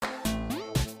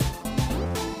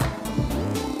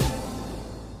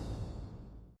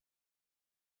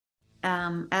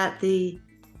at the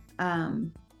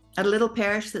at a little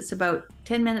parish that's about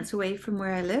 10 minutes away from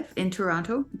where I live in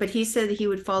Toronto. But he said he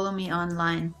would follow me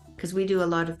online because we do a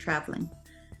lot of traveling.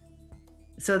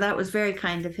 So that was very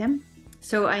kind of him.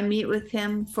 So I meet with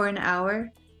him for an hour.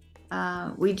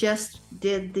 We just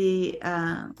did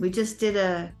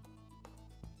a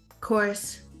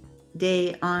course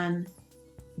day on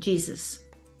Jesus.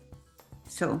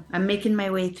 So I'm making my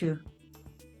way through.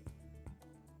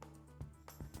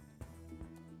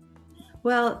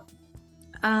 Well,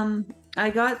 I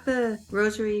got the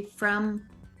rosary from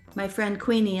my friend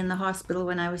Queenie in the hospital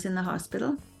when I was in the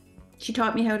hospital. She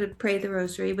taught me how to pray the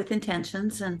rosary with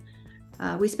intentions, and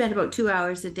we spent about 2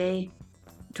 hours a day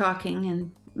talking,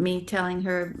 and me telling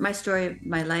her my story of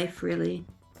my life, really,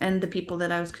 and the people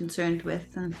that I was concerned with,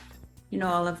 and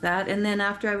all of that. And then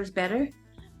after I was better,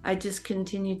 I just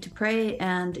continued to pray.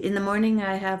 And in the morning,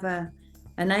 I have a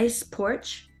nice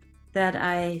porch that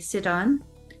I sit on.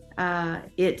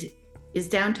 It is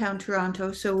downtown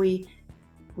Toronto, so we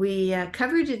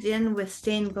covered it in with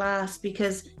stained glass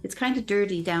because it's kind of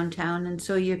dirty downtown, and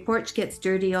so your porch gets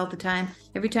dirty all the time.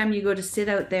 Every time you go to sit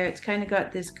out there, it's kind of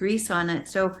got this grease on it,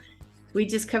 so we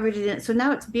just covered it in. So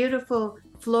now it's beautiful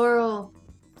floral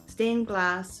stained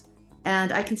glass,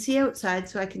 and I can see outside,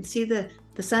 so I can see the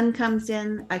sun comes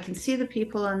in, I can see the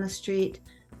people on the street,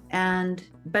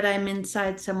 but I'm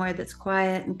inside somewhere that's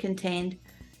quiet and contained.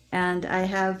 And I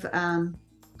have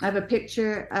a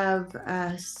picture of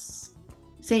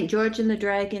St. George and the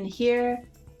Dragon here.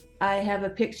 I have a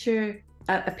picture,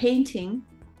 a painting,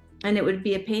 and it would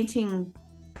be a painting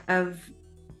of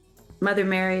Mother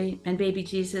Mary and baby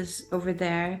Jesus over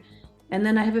there. And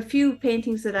then I have a few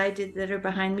paintings that I did that are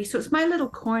behind me. So it's my little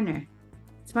corner.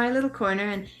 It's my little corner,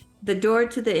 and the door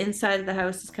to the inside of the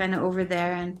house is kind of over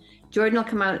there. And Jordan will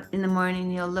come out in the morning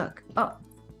and he'll look. Oh,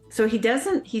 so he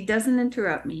doesn't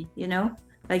interrupt me,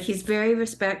 like he's very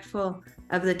respectful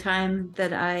of the time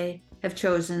that I have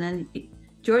chosen. And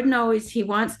Jordan he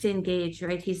wants to engage,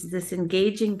 right? He's this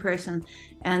engaging person.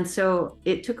 And so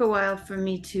it took a while for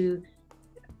me to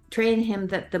train him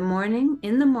that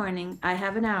in the morning, I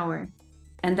have an hour,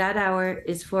 and that hour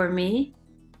is for me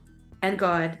and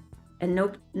God and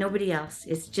nobody else.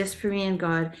 It's just for me and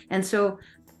God. And so,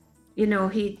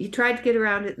 he tried to get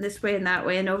around it this way and that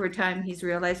way. And over time, he's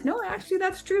realized, no, actually,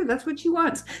 that's true. That's what she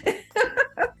wants.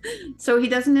 So he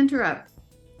doesn't interrupt.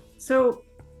 So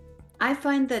I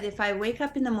find that if I wake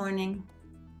up in the morning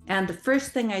and the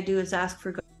first thing I do is ask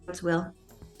for God's will,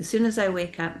 as soon as I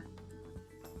wake up,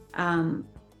 and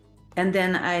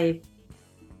then I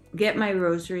get my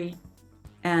rosary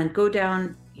and go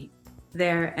down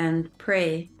there and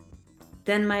pray,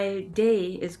 then my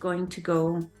day is going to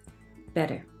go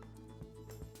better.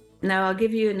 Now, I'll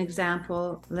give you an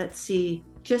example. Let's see,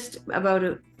 just about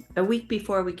a week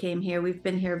before we came here, we've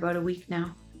been here about a week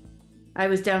now, I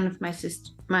was down with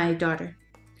my daughter,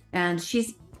 and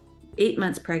she's 8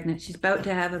 months pregnant. She's about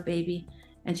to have a baby,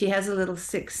 and she has a little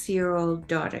 6-year-old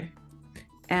daughter.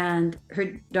 And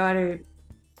her daughter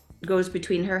goes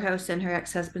between her house and her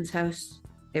ex-husband's house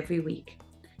every week.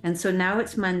 And so now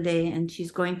it's Monday, and she's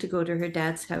going to go to her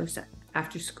dad's house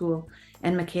after school.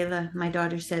 And Michaela, my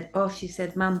daughter, she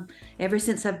said, Mom, ever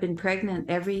since I've been pregnant,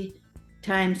 every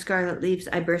time Scarlett leaves,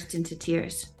 I burst into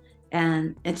tears.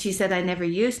 And she said, I never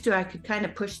used to. I could kind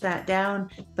of push that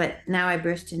down, but now I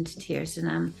burst into tears.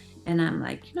 And I'm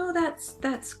like,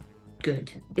 that's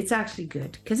good. It's actually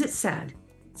good because it's sad.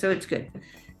 So it's good.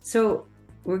 So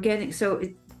we're getting, so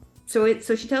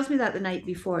she tells me that the night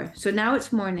before. So now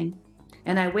it's morning,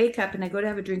 and I wake up and I go to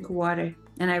have a drink of water,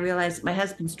 and I realize my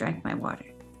husband's drank my water.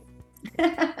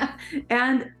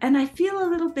 and I feel a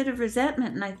little bit of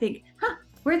resentment, and I think,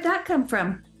 where'd that come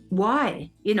from?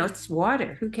 Why? It's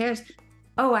water. Who cares?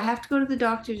 Oh, I have to go to the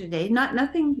doctor today.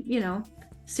 Nothing,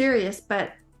 serious,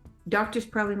 but doctors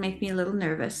probably make me a little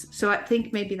nervous. So I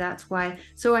think maybe that's why.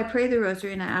 So I pray the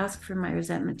rosary and I ask for my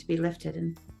resentment to be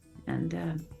lifted, and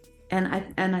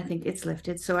I think it's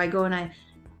lifted. So I go and I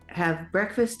have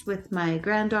breakfast with my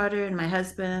granddaughter and my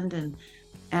husband,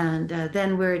 and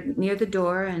then we're near the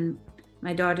door, and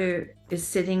my daughter is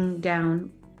sitting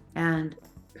down, and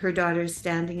her daughter is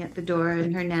standing at the door,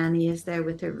 and her nanny is there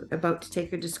with her, about to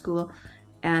take her to school.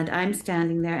 And I'm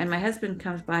standing there, and my husband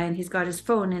comes by, and he's got his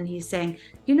phone, and he's saying,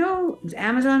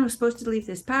 Amazon was supposed to leave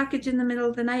this package in the middle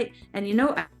of the night, and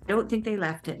I don't think they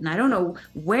left it, and I don't know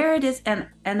where it is. And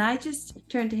I just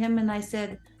turned to him and I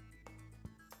said,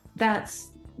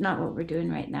 that's not what we're doing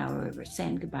right now. We're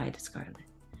saying goodbye to Scarlett.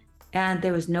 And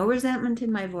there was no resentment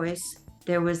in my voice.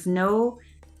 There was no,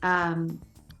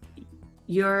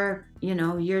 you're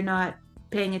not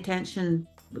paying attention.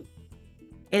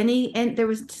 and there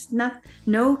was just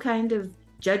no kind of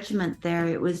judgment there.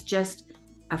 It was just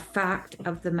a fact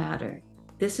of the matter.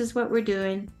 This is what we're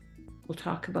doing. We'll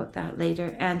talk about that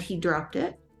later. And he dropped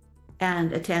it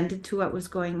and attended to what was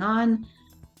going on.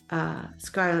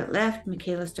 Scarlett left.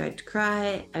 Michaela started to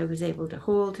cry. I was able to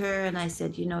hold her, and I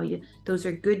said, those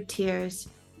are good tears,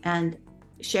 and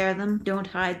share them. Don't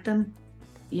hide them.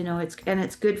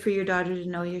 It's good for your daughter to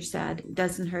know you're sad. It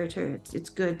doesn't hurt her. It's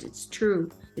good. It's true.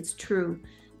 It's true.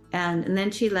 And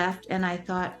then she left, and I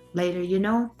thought later,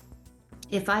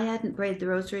 if I hadn't prayed the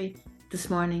rosary this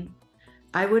morning,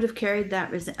 I would have carried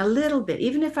that a little bit,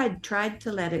 even if I'd tried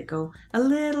to let it go, a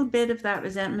little bit of that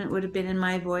resentment would have been in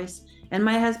my voice, and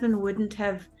my husband wouldn't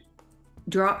have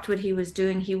dropped what he was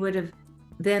doing. He would have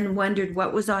then wondered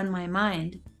what was on my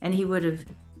mind, and he would have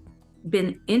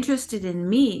been interested in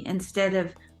me instead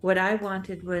of what I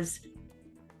wanted was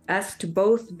us to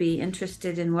both be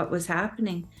interested in what was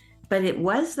happening. But it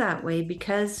was that way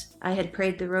because I had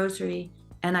prayed the rosary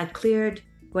and I cleared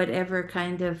whatever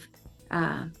kind of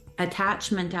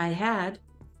attachment I had.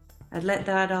 I'd let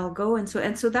that all go. And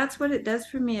so that's what it does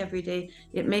for me every day.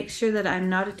 It makes sure that I'm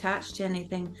not attached to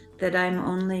anything, that I'm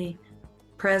only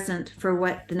present for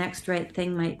what the next right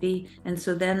thing might be. And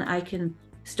so then I can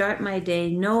start my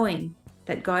day knowing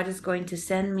that God is going to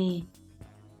send me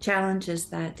challenges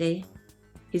that day.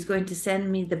 He's going to send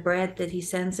me the bread that he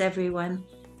sends everyone.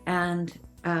 And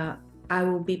I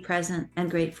will be present and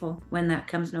grateful when that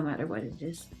comes, no matter what it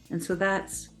is. And so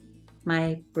that's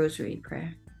my rosary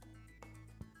prayer.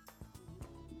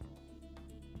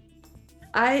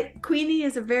 Queenie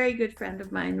is a very good friend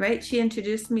of mine, right? She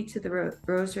introduced me to the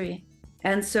rosary.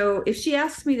 And so if she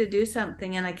asks me to do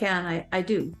something and I can, I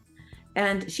do.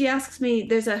 And she asks me,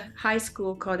 there's a high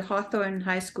school called Hawthorne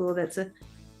High School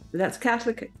that's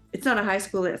Catholic. It's not a high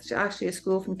school, it's actually a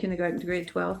school from kindergarten to grade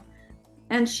 12.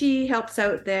 And she helps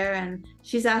out there, and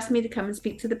she's asked me to come and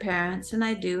speak to the parents, and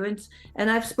I do. And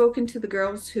I've spoken to the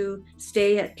girls who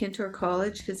stay at Kintore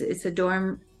College, because it's a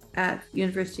dorm at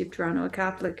University of Toronto, a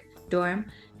Catholic dorm.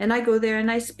 And I go there and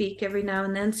I speak every now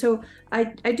and then. So I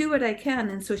do what I can.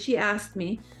 And so she asked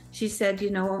me, she said,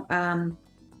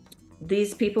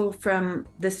 these people from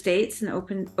the States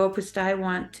and Opus Dei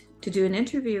want to do an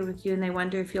interview with you, and they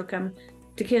wonder if you'll come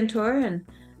to Kintore. And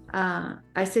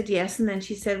I said yes. And then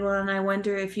she said, well, and I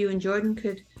wonder if you and Jordan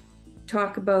could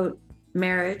talk about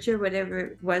marriage or whatever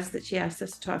it was that she asked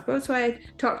us to talk about. So I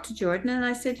talked to Jordan and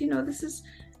I said, do you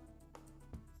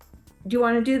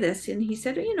want to do this? And he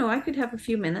said, I could have a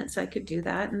few minutes. I could do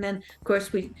that. And then, of course,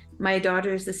 my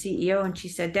daughter is the CEO, and she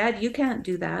said, Dad, you can't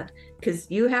do that because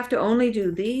you have to only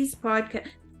do these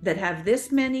podcasts that have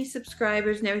this many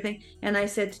subscribers and everything. And I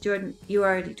said to Jordan, you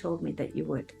already told me that you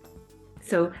would.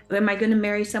 So am I going to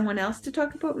marry someone else to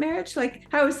talk about marriage? Like,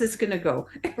 how is this going to go?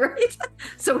 Right?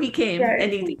 So he came, right.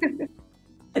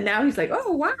 and now he's like,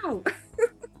 oh, wow.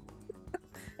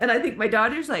 And I think my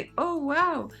daughter's like, oh,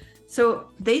 wow. So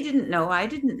they didn't know. I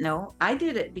didn't know. I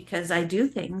did it because I do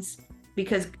things,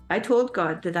 because I told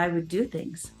God that I would do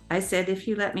things. I said, if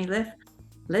you let me live,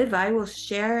 I will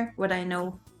share what I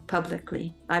know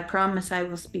publicly. I promise I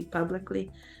will speak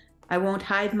publicly. I won't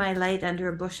hide my light under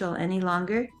a bushel any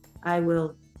longer. I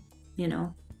will,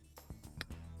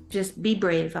 just be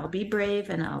brave. I'll be brave,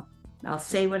 and I'll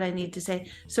say what I need to say.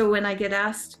 So when I get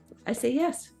asked, I say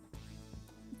yes.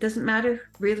 It doesn't matter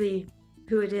really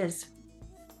who it is,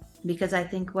 because I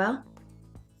think, well,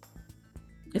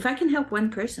 if I can help one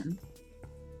person,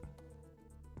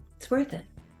 it's worth it.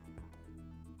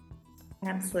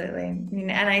 Absolutely.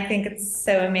 And I think it's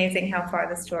so amazing how far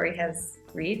the story has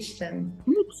reached. And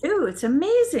me too. It's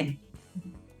amazing.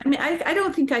 I mean, I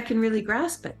don't think I can really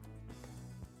grasp it.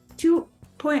 2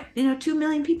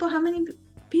 million people. How many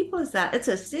people is that? It's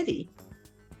a city.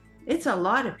 It's a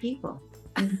lot of people.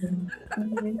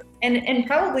 Mm-hmm. and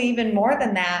probably even more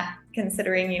than that,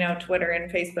 considering, Twitter and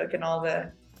Facebook and all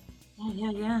the.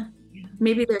 Yeah.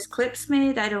 Maybe there's clips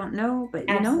made. I don't know, but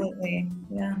absolutely.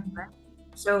 Yeah.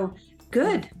 So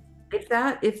good. If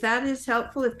that is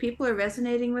helpful, if people are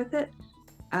resonating with it,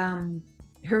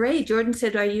 hooray. Jordan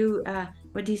said, are you,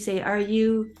 what do you say? Are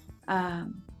you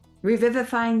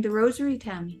revivifying the rosary,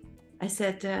 Tammy? I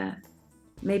said,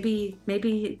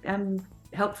 maybe I'm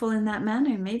helpful in that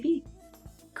manner. Maybe.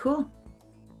 Cool.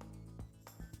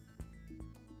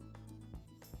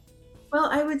 Well,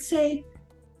 I would say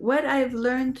what I've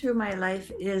learned through my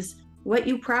life is what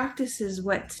you practice is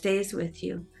what stays with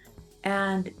you.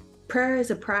 And prayer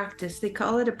is a practice. They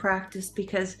call it a practice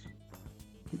because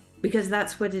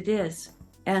that's what it is.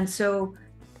 And so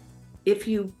if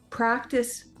you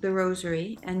practice the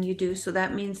rosary, and you do, so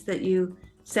that means that you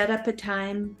set up a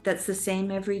time that's the same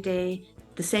every day,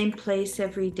 the same place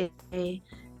every day.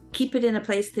 Keep it in a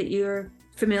place that you're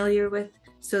familiar with,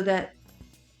 so that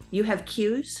you have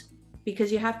cues,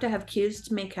 because you have to have cues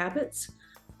to make habits,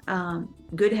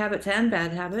 good habits and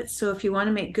bad habits. So if you want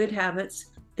to make good habits,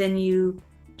 then you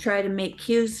try to make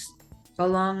cues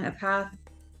along a path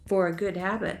for a good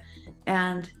habit.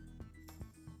 And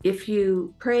if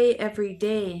you pray every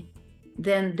day,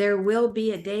 then there will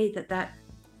be a day that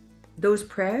those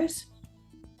prayers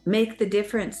make the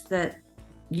difference that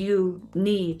you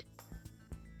need,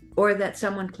 or that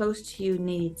someone close to you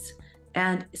needs.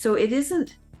 And so it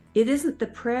isn't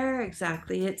the prayer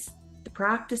exactly, it's the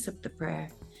practice of the prayer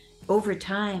over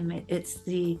time. It's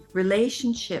the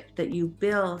relationship that you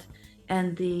build,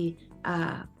 and it's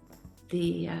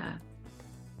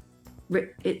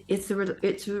the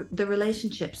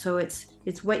relationship. So it's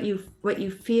what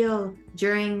you feel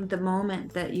during the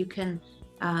moment, that you can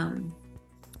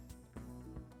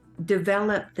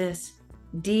develop this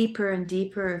deeper and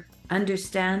deeper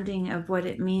understanding of what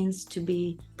it means to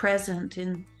be present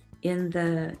in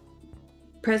the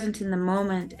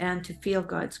moment, and to feel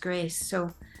God's grace.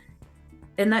 So,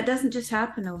 and that doesn't just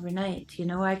happen overnight.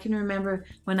 I can remember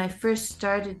when I first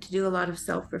started to do a lot of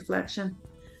self-reflection,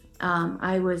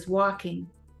 I was walking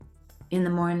in the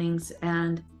mornings,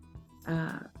 and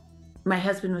my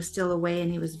husband was still away,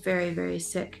 and he was very, very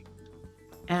sick.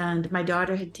 And my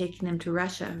daughter had taken him to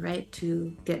Russia, right,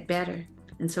 to get better.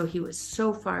 And so he was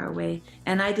so far away,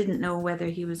 and I didn't know whether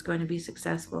he was going to be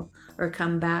successful or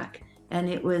come back. And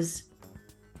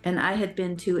I had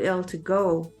been too ill to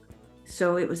go,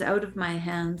 so it was out of my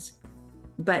hands.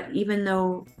 But even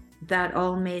though that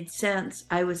all made sense,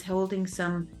 I was holding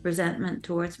some resentment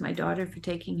towards my daughter for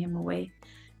taking him away,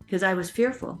 because I was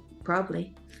fearful,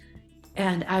 probably.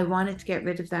 And I wanted to get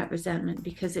rid of that resentment,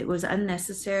 because it was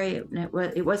unnecessary.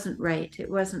 It wasn't right. It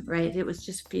was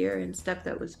just fear and stuff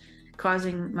that was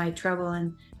causing my trouble.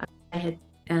 And I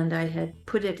had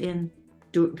put it in,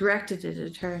 directed it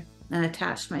at her, and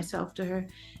attached myself to her.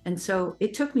 And so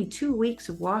it took me 2 weeks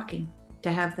of walking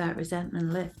to have that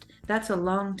resentment lift. That's a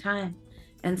long time.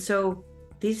 And so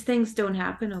these things don't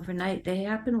happen overnight. They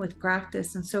happen with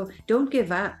practice. And so don't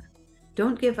give up.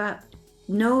 Don't give up.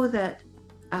 Know that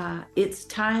it's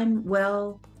time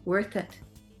well worth it.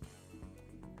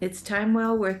 It's time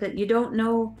well worth it. You don't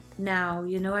know now,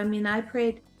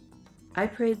 I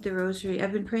prayed the rosary.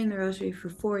 I've been praying the rosary for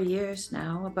 4 years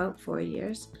now, about 4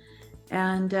 years.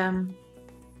 And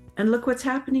look what's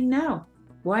happening now.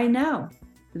 Why now?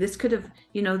 This could have,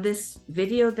 this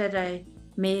video that I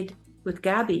made with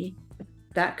Gabby,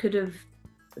 that could have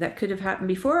happened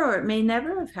before, or it may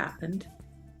never have happened.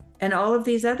 And all of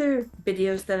these other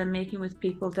videos that I'm making with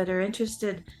people that are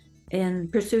interested in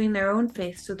pursuing their own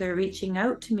faith, so they're reaching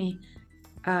out to me.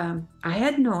 I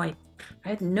had no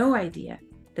idea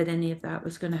that any of that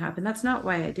was going to happen. That's not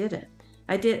why I did it.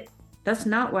 That's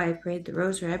not why I prayed the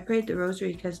rosary. I prayed the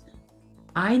rosary because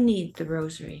I need the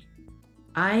rosary.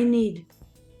 I need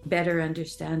better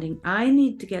understanding. I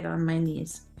need to get on my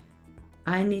knees.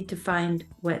 I need to find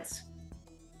what's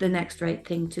the next right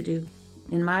thing to do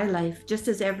in my life, just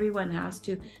as everyone has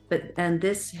to. And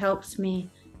this helps me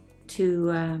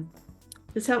to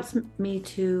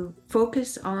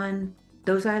focus on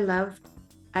those I love.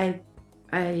 I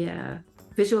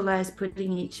visualize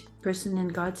putting each person in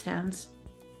God's hands,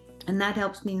 and that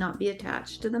helps me not be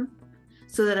attached to them,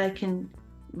 so that I can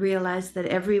realize that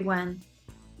everyone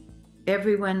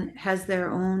has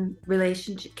their own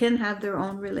relationship, can have their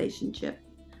own relationship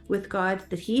with God,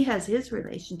 that He has His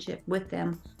relationship with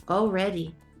them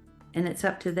already, and it's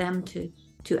up to them to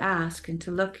ask and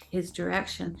to look His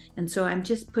direction. And so I'm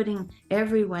just putting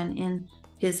everyone in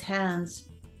His hands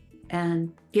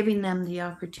and giving them the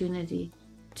opportunity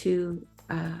to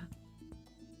have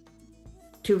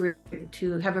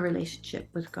a relationship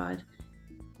with God.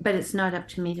 But it's not up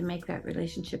to me to make that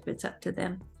relationship, it's up to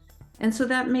them. And so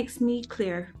that makes me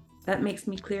clear. That makes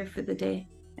me clear for the day.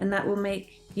 And that will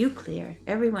make you clear,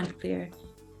 everyone clear,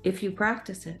 if you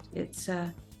practice it. It's,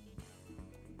 I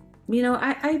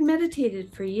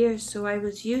meditated for years, so I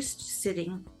was used to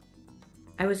sitting.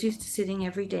 I was used to sitting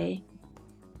every day.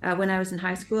 When I was in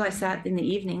high school, I sat in the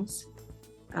evenings.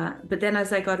 But then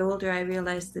as I got older, I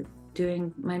realized that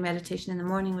doing my meditation in the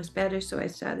morning was better, so I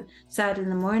sat in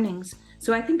the mornings.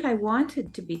 So I think I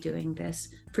wanted to be doing this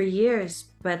for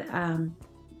years, but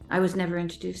I was never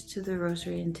introduced to the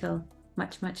rosary until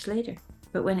much, much later.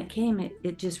 But when it came,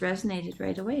 it just resonated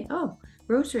right away. Oh,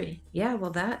 rosary. Yeah,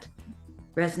 well, that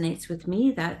resonates with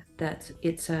me. That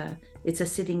it's a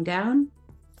sitting down,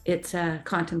 it's a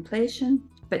contemplation,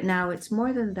 but now it's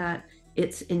more than that.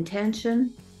 It's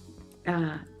intention,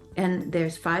 And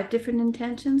there's 5 different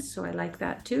intentions, so I like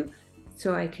that too.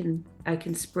 So I can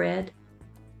spread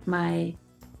my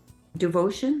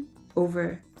devotion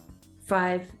over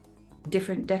 5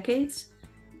 different decades,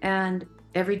 and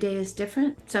every day is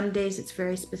different. Some days it's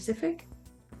very specific,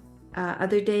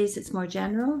 other days it's more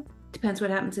general. Depends what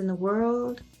happens in the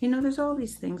world. There's all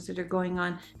these things that are going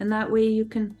on, and that way you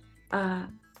can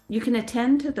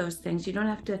attend to those things. You don't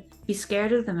have to be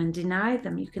scared of them and deny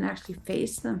them. You can actually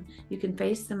face them. You can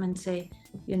face them and say,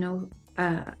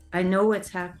 I know what's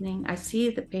happening. I see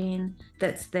the pain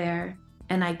that's there,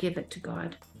 and I give it to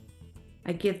God.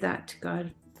 I give that to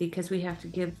God, because we have to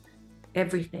give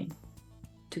everything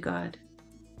to God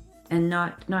and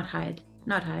not hide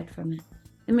from it.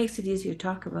 It makes it easier to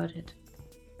talk about it.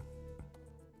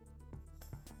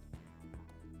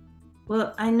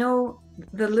 Well, I know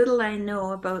the little I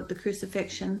know about the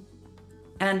crucifixion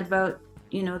and about,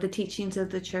 the teachings of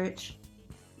the church.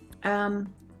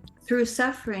 Through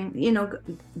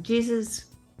suffering, Jesus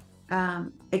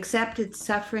accepted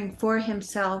suffering for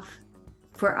himself,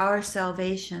 for our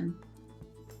salvation.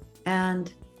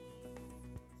 And,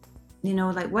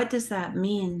 what does that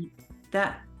mean?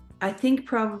 That, I think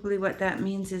probably what that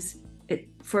means is,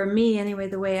 for me anyway,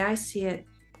 the way I see it,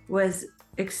 was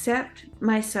accept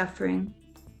my suffering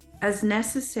as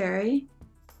necessary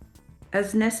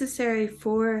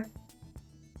for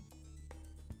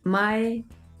my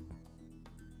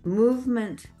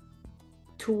movement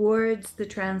towards the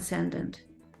transcendent.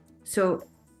 So,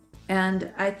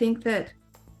 and I think that,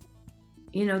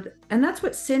 and that's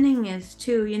what sinning is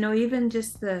too, even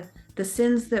just the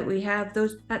sins that we have,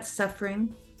 that's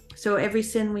suffering. So every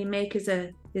sin we make is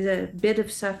a bit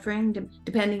of suffering,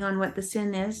 depending on what the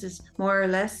sin is more or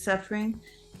less suffering.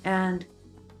 And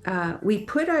we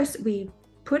put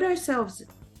ourselves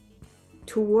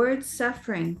towards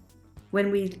suffering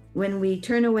when we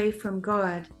turn away from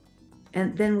God,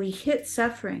 and then we hit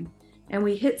suffering, and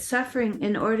we hit suffering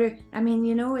in order.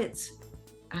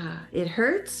 It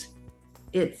hurts.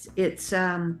 It's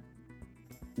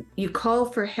you call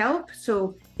for help,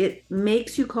 so it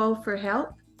makes you call for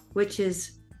help, which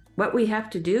is what we have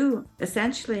to do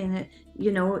essentially. And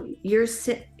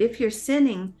if you're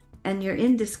sinning and you're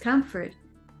in discomfort,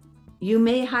 you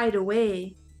may hide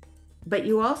away, but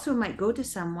you also might go to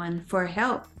someone for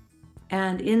help.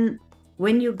 And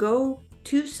when you go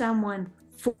to someone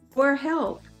for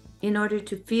help in order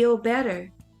to feel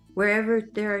better, wherever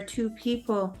there are 2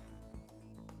 people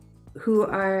who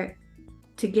are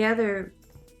together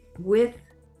with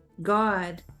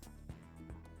God,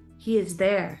 he is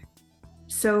there.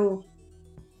 So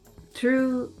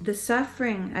through the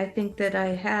suffering, I think that I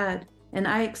had, and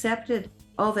I accepted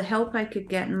all the help I could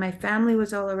get, and my family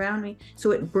was all around me.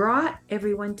 So it brought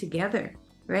everyone together,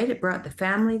 right? It brought the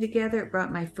family together. It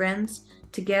brought my friends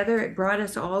together. It brought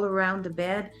us all around the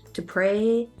bed to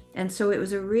pray. And so it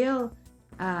was a real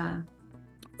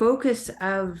focus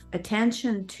of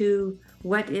attention to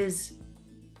what is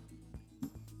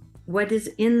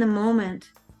in the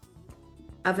moment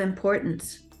of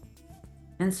importance.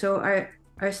 And so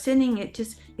our sinning, it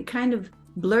kind of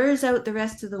blurs out the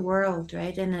rest of the world,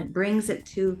 right? And it brings it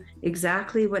to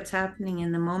exactly what's happening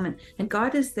in the moment. And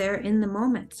God is there in the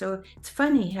moment. So it's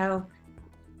funny how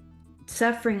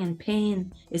suffering and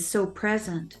pain is so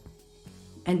present,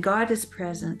 and God is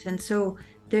present. And so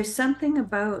there's something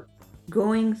about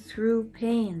going through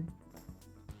pain.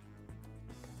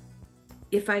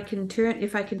 If I can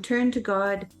turn to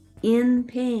God in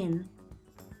pain,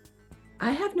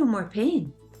 I have no more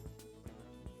pain.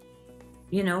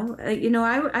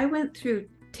 I went through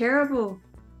terrible,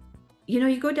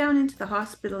 you go down into the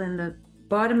hospital, in the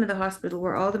bottom of the hospital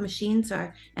where all the machines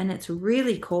are, and it's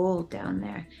really cold down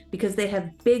there because they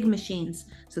have big machines.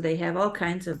 So they have all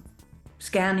kinds of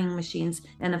scanning machines,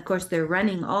 and of course they're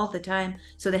running all the time,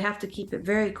 so they have to keep it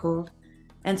very cold.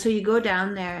 And so you go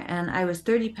down there, and I was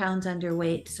 30 pounds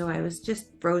underweight, so I was just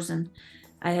frozen.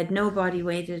 I had no body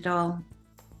weight at all,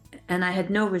 and I had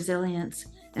no resilience.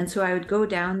 And so I would go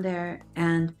down there,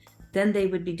 and then they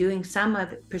would be doing some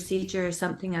other procedure or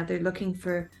something other, looking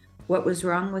for what was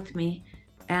wrong with me.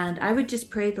 And I would just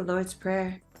pray the Lord's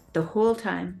Prayer the whole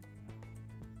time,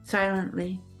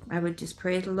 silently. I would just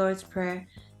pray the Lord's Prayer,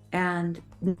 and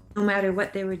no matter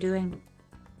what they were doing,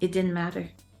 it didn't matter.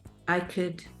 I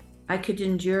could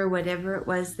endure whatever it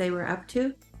was they were up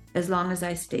to, as long as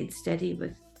I stayed steady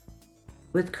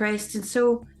with Christ. And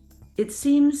so it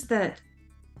seems that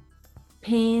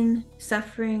pain,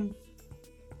 suffering,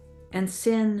 and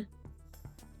sin,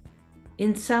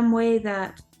 in some way,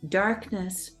 that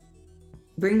darkness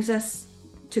brings us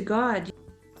to God.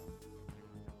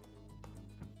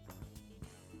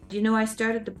 you know, I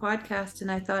started the podcast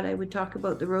and I thought I would talk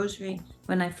about the rosary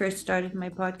when I first started my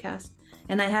podcast.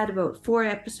 And I had about 4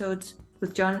 episodes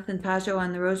with Jonathan Pageau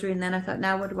on the rosary. And then I thought,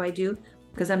 now what do I do?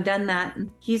 Because I'm done that.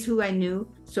 And he's who I knew.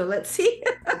 So let's see.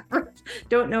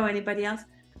 Don't know anybody else.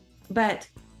 But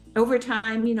over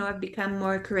time, you know, I've become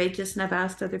more courageous and I've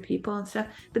asked other people and stuff.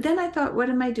 But then I thought, what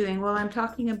am I doing? Well, I'm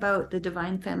talking about the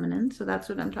divine feminine. So that's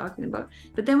what I'm talking about.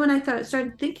 But then when I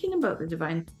started thinking about the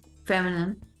divine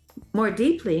feminine more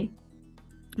deeply,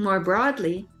 more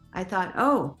broadly, I thought,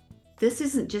 oh, this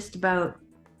isn't just about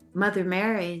Mother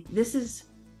Mary. This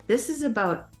is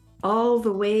about all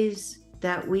the ways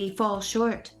that we fall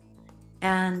short.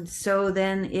 And so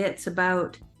then it's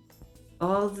about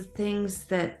all the things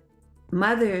that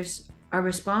mothers are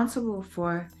responsible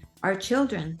for our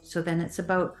children. So then it's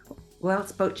about, well,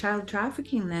 it's about child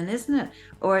trafficking then, isn't it?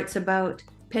 Or it's about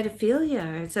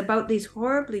pedophilia. It's about these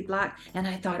horribly black. And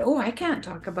I thought, oh, I can't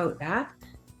talk about that.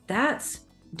 That's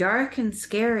dark and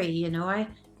scary. You know, I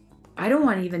don't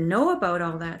want to even know about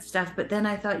all that stuff. But then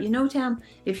I thought, you know, Tam,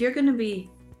 if you're going to be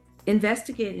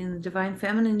investigating the divine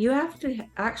feminine, you have to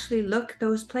actually look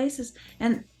those places.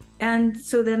 And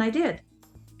so then I did.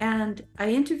 And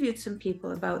I interviewed some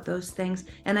people about those things,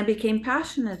 and I became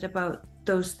passionate about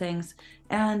those things.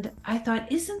 And I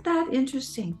thought, isn't that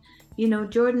interesting? You know,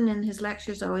 Jordan in his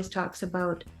lectures always talks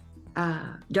about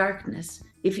darkness.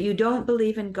 If you don't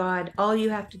believe in God, all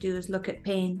you have to do is look at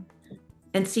pain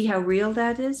and see how real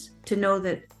that is to know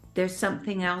that there's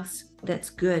something else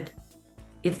that's good.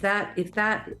 If that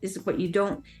is what you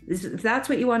don't, if that's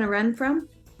what you want to run from,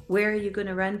 where are you going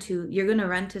to run to? You're going to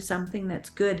run to something that's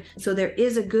good. So there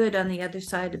is a good on the other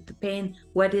side of the pain.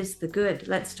 What is the good?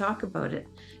 Let's talk about it.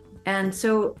 And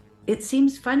so it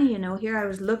seems funny, you know, here I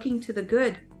was looking to the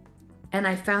good and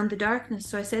I found the darkness.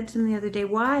 So I said to him the other day,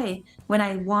 why, when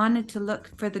I wanted to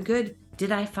look for the good,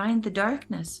 did I find the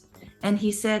darkness? And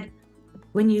he said,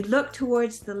 when you look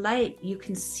towards the light, you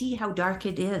can see how dark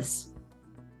it is.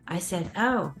 I said,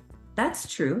 oh, that's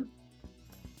true.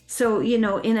 So, you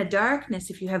know, in a darkness,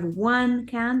 if you have one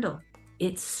candle,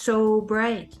 it's so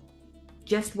bright,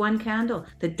 just one candle.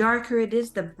 The darker it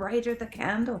is, the brighter the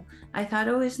candle. I thought,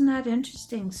 oh, isn't that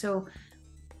interesting? So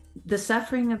the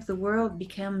suffering of the world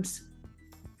becomes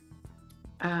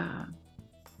the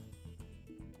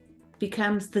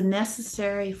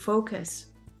necessary focus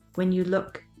when you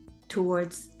look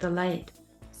towards the light.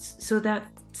 So that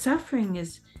suffering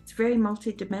it's very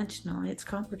multidimensional. It's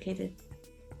complicated.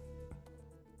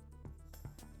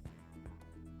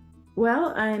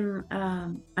 Well,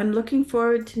 I'm looking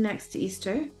forward to next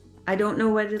Easter. I don't know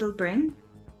what it'll bring.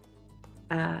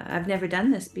 I've never done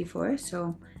this before,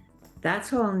 so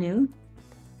that's all new.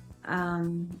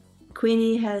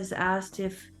 Queenie has asked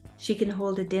if she can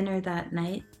hold a dinner that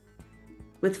night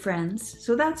with friends,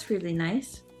 so that's really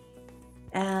nice.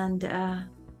 And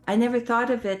I never thought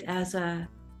of it as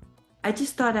I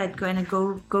just thought I'd going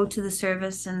to go to the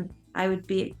service and I would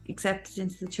be accepted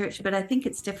into the church, but I think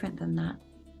it's different than that.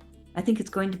 I think it's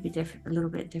going to be different, a little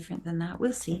bit different than that.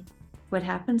 We'll see what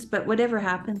happens, but whatever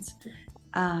happens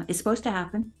is supposed to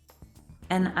happen,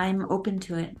 and I'm open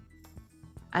to it.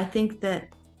 I think that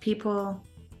people,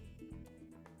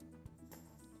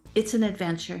 it's an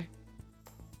adventure,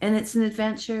 and it's an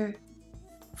adventure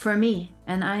for me,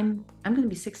 and I'm going to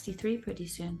be 63 pretty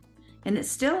soon, and it's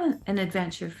still an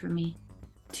adventure for me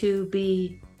to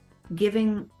be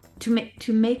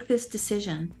to make this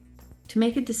decision. To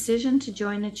make a decision to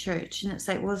join a church. And it's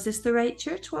like, well, is this the right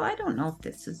church? Well, I don't know if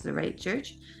this is the right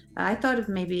church. I thought of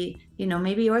maybe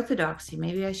Orthodoxy.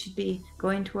 Maybe I should be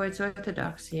going towards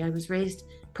Orthodoxy. I was raised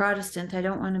Protestant. I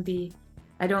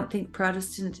don't think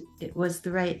Protestant it was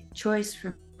the right choice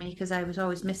for me because I was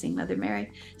always missing Mother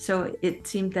Mary. So it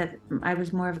seemed that I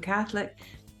was more of a Catholic.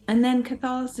 And then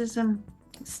Catholicism,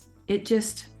 it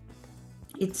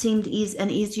seemed an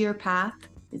easier path.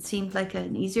 It seemed like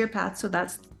an easier path, so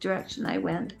that's the direction I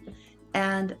went.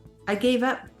 And I gave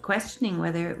up questioning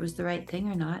whether it was the right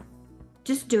thing or not.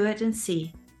 Just do it and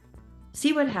see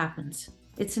what happens.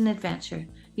 It's an adventure.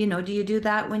 You know, do you do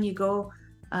that when you go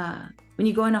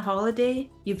on a holiday?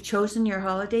 You've chosen your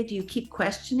holiday. Do you keep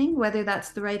questioning whether that's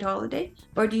the right holiday?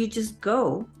 Or do you just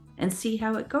go and see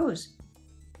how it goes?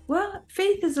 Well,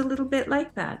 faith is a little bit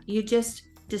like that. You just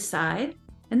decide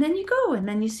and then you go and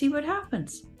then you see what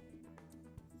happens.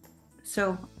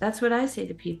 So that's what I say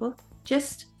to people.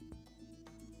 Just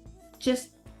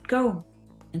go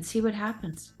and see what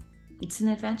happens. It's an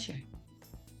adventure.